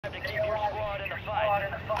To keep your squad in the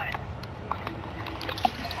fight.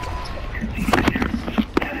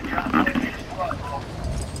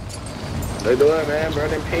 They do it, man, bro.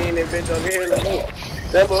 They paying that bitch over here. Let's go.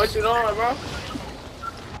 That boy, what you doing, bro?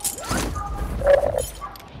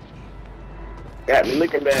 Got me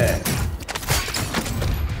looking bad.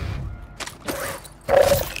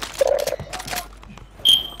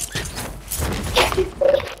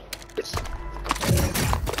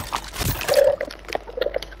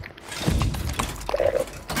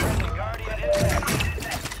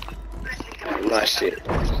 My shit.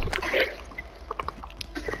 Bro,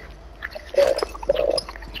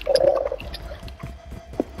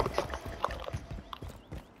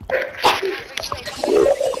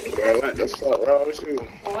 what the fuck wrong with you?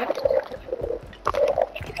 What?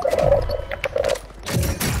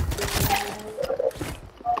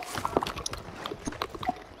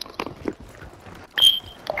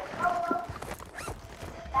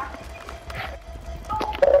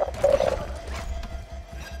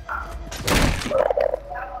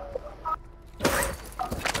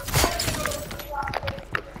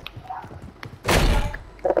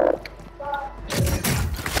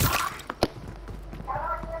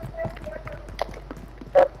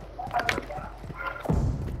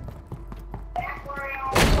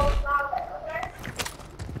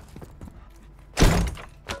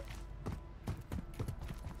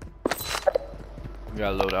 We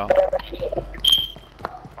gotta load out.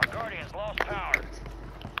 Our Guardians lost power.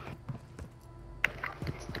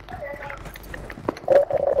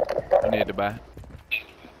 We need to buy.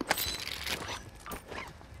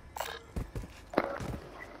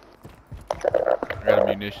 I got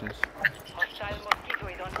munitions. Hostile mosquito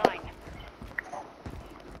is online.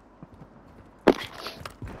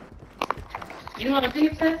 You want a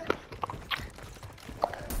pizza?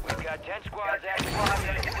 We've got 10 squads active.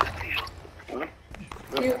 Huh?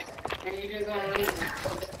 You. And you just gonna leave me.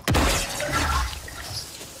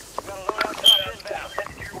 We've got a loadout drop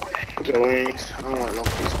inbound. Get wings. I don't want no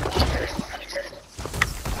piece of shit.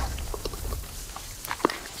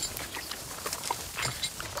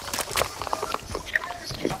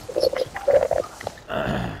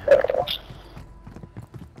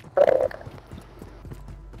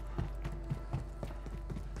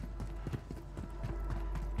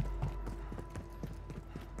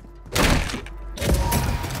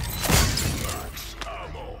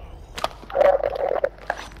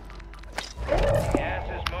 Gas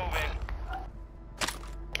is moving.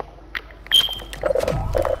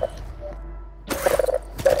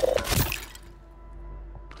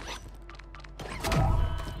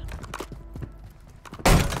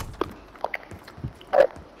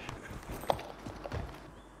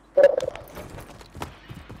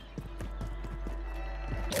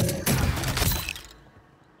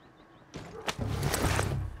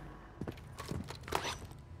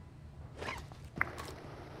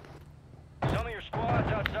 Some of your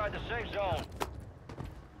squads outside the safe zone.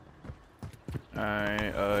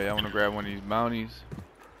 Alright, y'all wanna grab one of these bounties?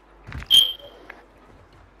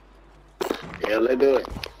 Yeah, let's do it.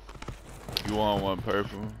 You want one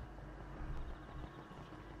purple?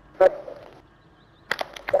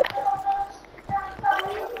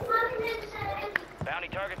 Bounty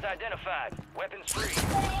targets identified. Weapons free.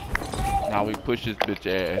 Now we push this bitch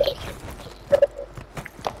ass.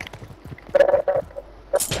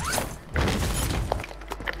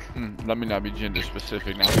 Let me not be gender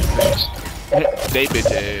specific now. They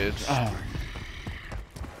bitch ass. Oh.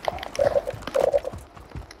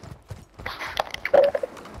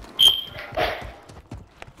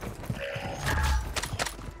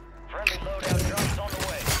 Friendly loadout drops on the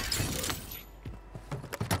way.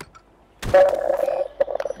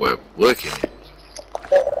 We're working it.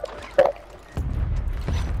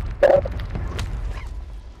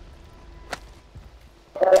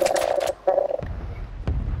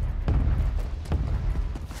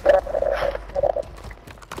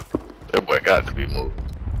 That boy got to be moved.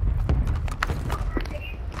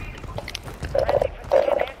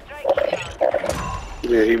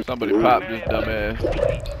 Yeah, he Somebody popped this dumb ass.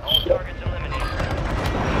 All targets eliminated.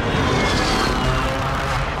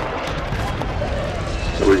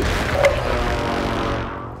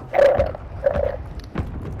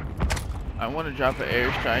 I want to drop an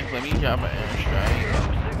airstrike. Let me drop an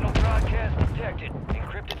airstrike. Signal broadcast detected.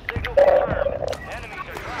 Encrypted signal confirmed. Enemies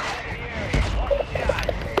are dropping into the area. Watch the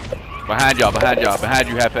skies. Behind y'all, behind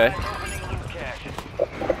you, Hefe. Opening loot caches.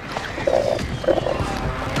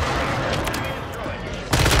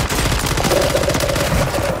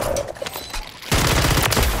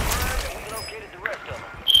 We located the rest of them.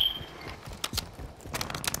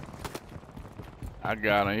 I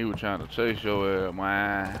got him. He was trying to chase your ass,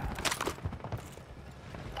 man.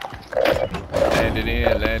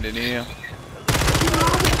 Landed in.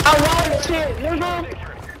 I want shit, nigga. I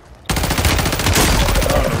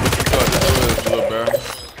don't know what you thought this was, little bro.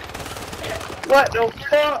 What the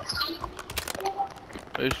fuck?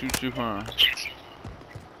 They shoot you, huh?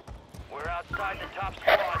 We're outside the top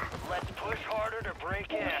squad. Let's push harder to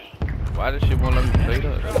break in. Why this shit won't let me play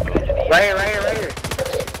that? Right here.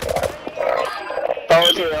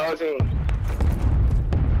 All team.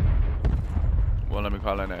 Won't let me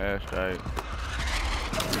call in the airstrike.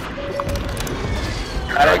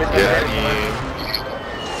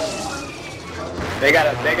 They got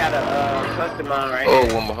a custom on right here.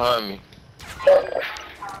 Oh, one behind me.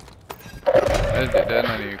 That's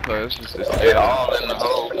not even close. It's just They're all in the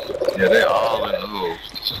hole. Yeah, they're all in the hole.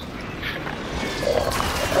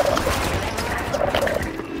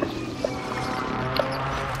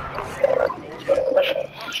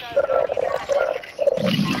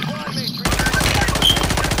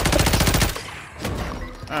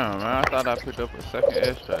 I don't know, man. I thought I picked up a second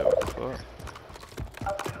airstrike. What the fuck?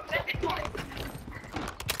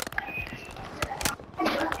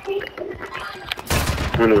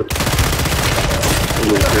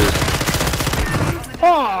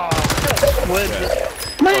 Oh,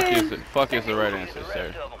 Fuck is the right answer,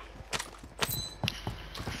 sir.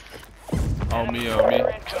 On me. I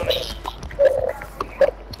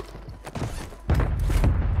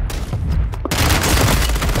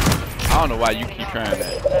don't know why you keep trying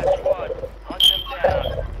that. Squad, hunt them down.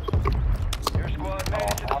 Your squad made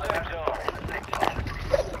it to the safe zone.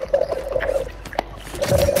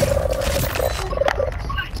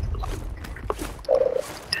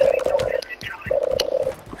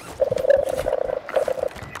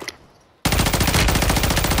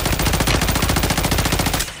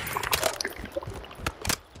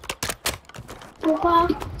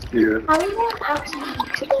 yeah. How are you going out to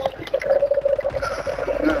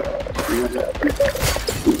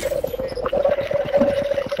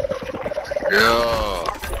Yeah.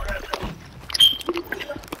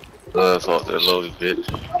 That's off that loaded bitch.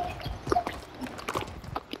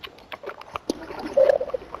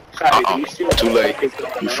 Too late.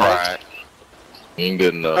 You fried. Ain't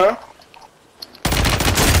good enough. Huh?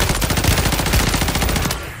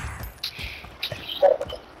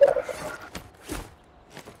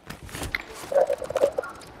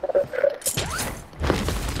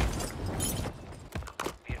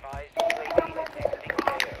 Be advised, UAV is exiting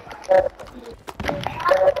AO.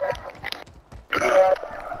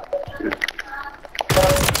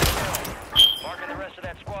 Marking the rest of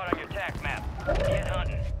that squad on your TAC map. Get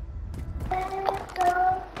hunting.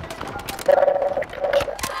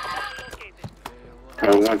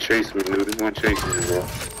 Oh, one chasing me, dude. One chasing me, bro.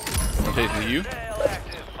 Chasing you? Sail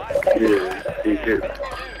active. Yeah, he hit me.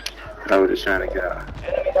 I was just trying to get out.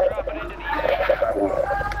 Enemies dropping into the area.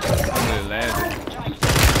 It landed.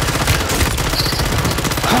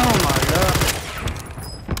 Oh my god.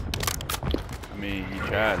 I mean, he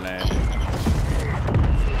tried landing.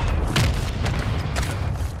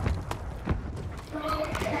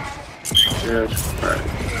 Yes, right.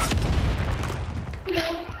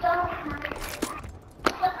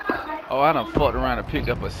 Oh, I done fucked around and picked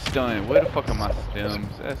up a stun. Where the fuck are my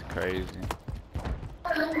stems? That's crazy.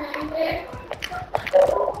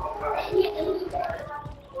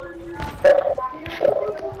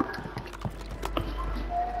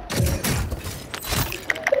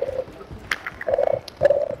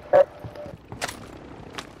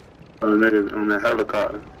 Oh, nigga, on that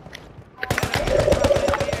helicopter.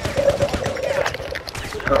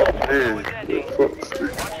 Oh, man.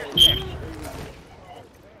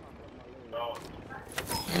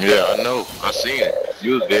 Yeah, I know. I seen it.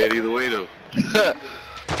 You was dead either way though.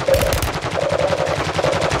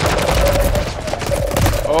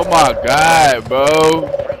 Oh my god, bro.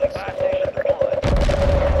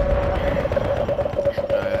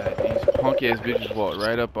 These punk ass bitches walked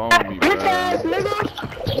right up on me, bro.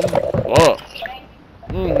 Fuck.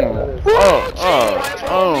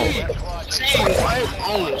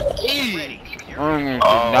 Did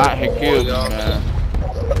not have killed me, man.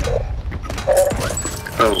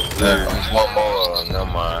 Oh, man. There's one more. Never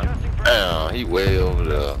mind. Damn, he way over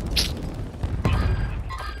there.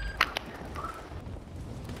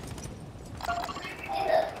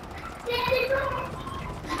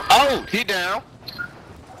 Oh, he down.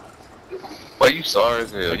 Why you sorry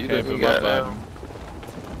as hell? You didn't got down.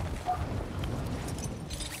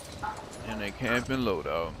 And they camping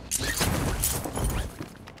loadout.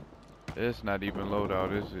 It's not even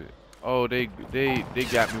loadout, is it? Oh, they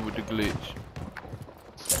got me with the glitch.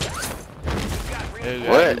 They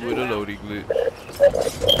got me with a loading glitch.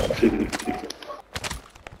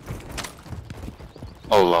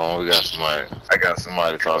 Hold on, we got somebody. I got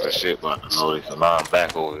somebody talking shit about the noise, so now I'm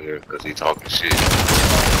back over here because he talking shit.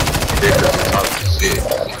 Yeah, 'cause he talking shit.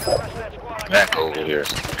 Back over here.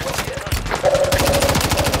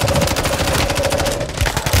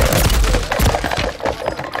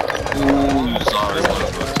 Ooh, sorry,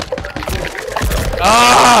 motherfucker.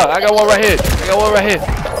 Ah! I got one right here. I got one right here.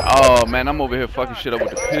 Oh man, I'm over here fucking shit up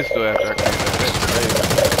with the pistol after I come back.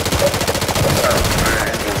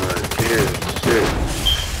 Shit.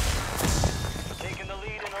 Taking the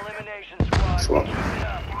lead in elimination squad. Slow. Keep it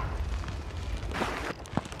up.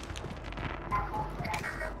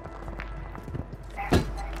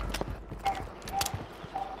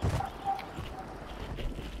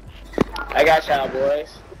 I got y'all,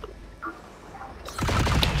 boys.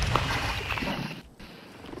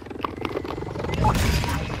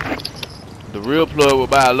 The real plug will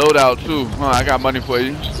buy a loadout too. Huh, I got money for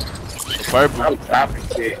you. The purple. I'm dropping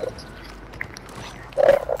shit.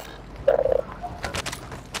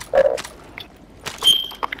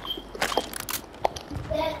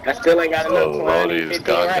 I still ain't got enough Oh, all these 250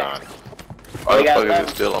 gone. right. Why the got fuck is left. it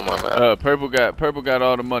still on my map? Purple got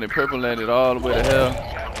all the money. Purple landed all the way to hell.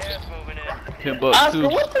 Gas moving in. $10 Oscar, too.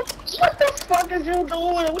 what the fuck is you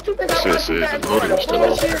doing? What you think I'm Shit, watching shit, that the motor is still on.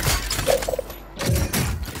 bullshit?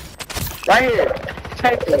 Right here.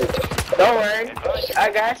 Take it. Don't worry.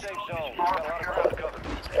 I got you. Safe zone. Got a lot of ground to cover.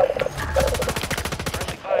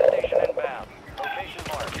 Friendly fire station inbound. Location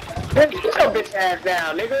marked. Bitch, get your bitch ass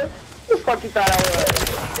down, nigga. Who the fuck you thought I was?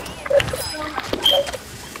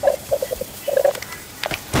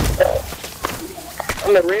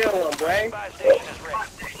 I'm the real one, boy. Fire station is ready.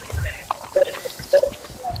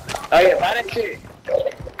 Oh yeah, buy that shit.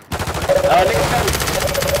 Oh, nigga,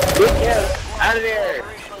 get him out of there.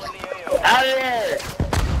 Operational in the AO. Out of there.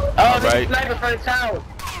 Oh, All there's right. a sniper from the tower.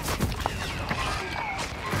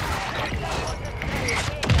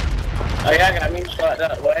 Oh, y'all got me fucked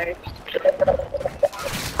up, boy.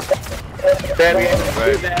 Damn, we ain't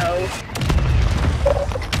Right. do that, hoe.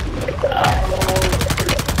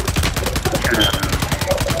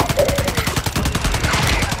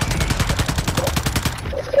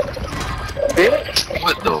 Bitch,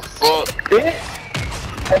 What the fuck? bitch.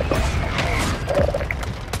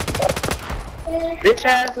 Bitch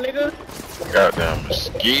ass nigga. Goddamn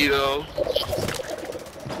mosquito.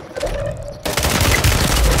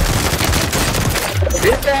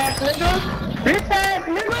 Bitch ass nigga. Bitch ass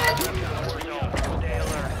nigga. Stay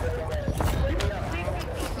alert.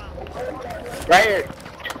 Right here.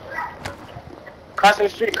 Crossing the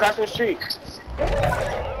street, crossing the street.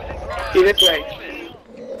 See this way.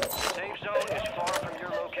 Safe zone is far from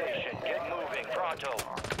your location. Get moving. Pronto.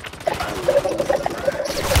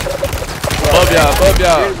 Above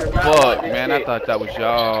y'all. Fuck, man. I thought that was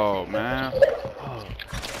y'all, man.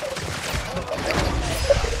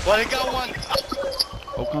 Well, he got one.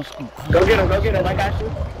 Oh, come scoop. Go get him, I got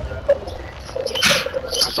you.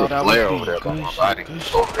 I thought that Flare was over there by good my shit, body. good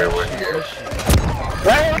shit, Over there with good here. shit.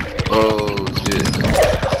 Right here. Oh shit.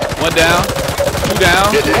 One down. Two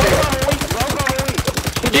down. Get it.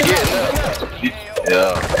 He You getting get up. it.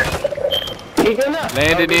 Yeah. He getting up.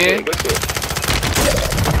 Landed in.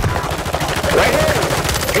 Right here.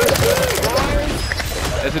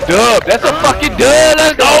 That's a dub. That's a fucking dub.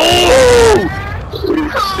 Let's go.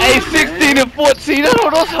 Hey, 16 and 14. That's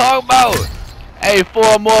what I'm talking about. Hey,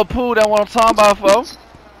 4 more pool. That's what I'm talking about, folks.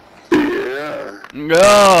 Yeah.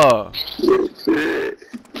 Yeah. Good shit.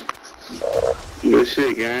 Good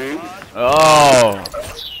shit, gang. Oh.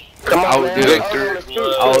 Come on, Out man. there.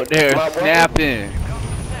 Out there My boy. snapping.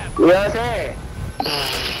 You know what I'm saying?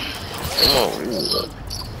 Oh,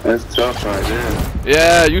 That's tough right there.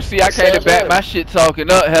 Yeah, you see, I came to back my shit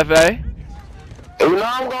talking up, Hefe. You know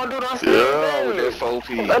I'm gonna do that same yeah, with thing. that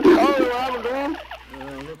 4P. That's all what I'm doing.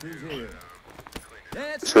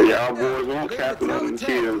 So y'all boys won't cap it on them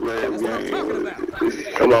kids last game.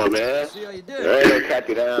 Come on, man. There ain't no cap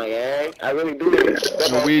you down, gang. I really do this.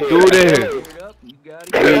 That's When my we shit. do this,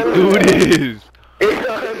 we do this.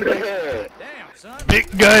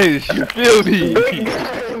 Big guns, you feel me?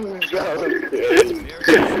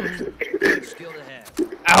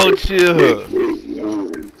 Out here.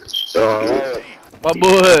 My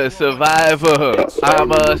boy, survivor.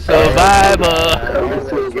 I'm a survivor.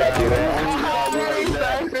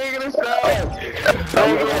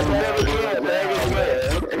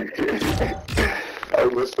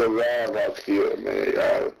 I'm gonna survive out here, man,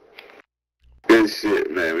 y'all. Good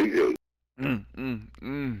shit, man. We go.